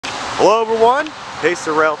Hello everyone,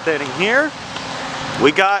 Pacer Rail Thinning here.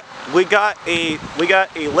 We got a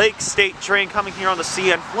Lake State train coming here on the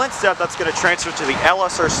CN Flint step that's going to transfer to the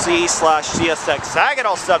LSRC/CSX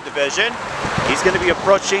Saginaw subdivision. He's going to be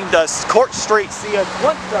approaching the Court Street CN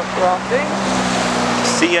Flint step crossing.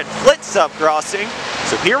 CN Flint step crossing.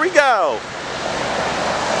 So here we go.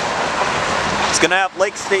 It's going to have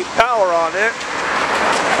Lake State power on it.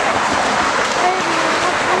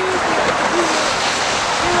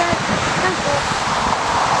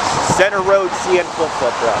 Center Road CN Flint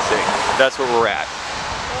step crossing. That's where we're at.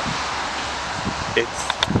 He's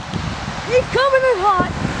coming in hot.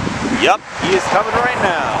 Yep, he is coming right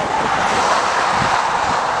now.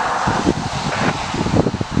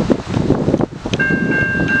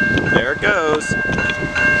 There it goes.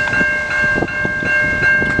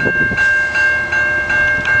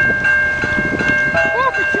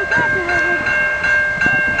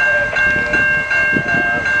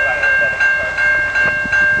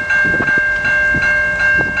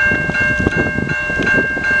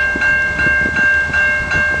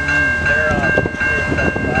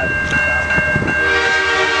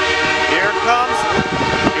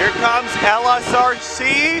 Here comes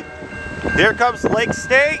LSRC. Here comes Lake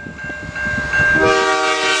State. Here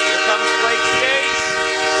comes Lake State.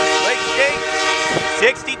 Lake State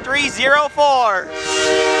 6304.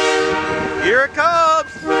 Here it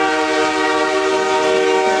comes.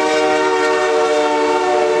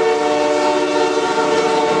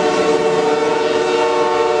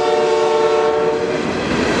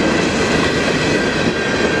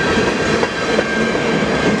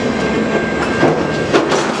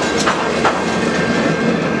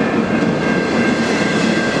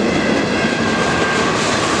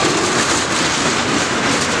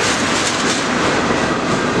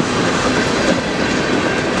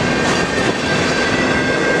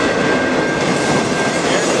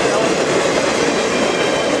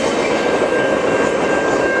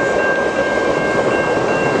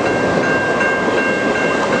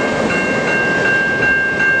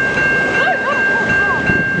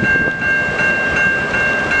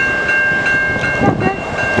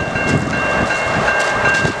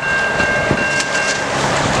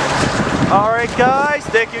 Alright guys,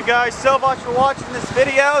 thank you guys so much for watching this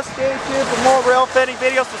video. Stay tuned for more rail thinning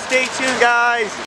videos, so stay tuned guys.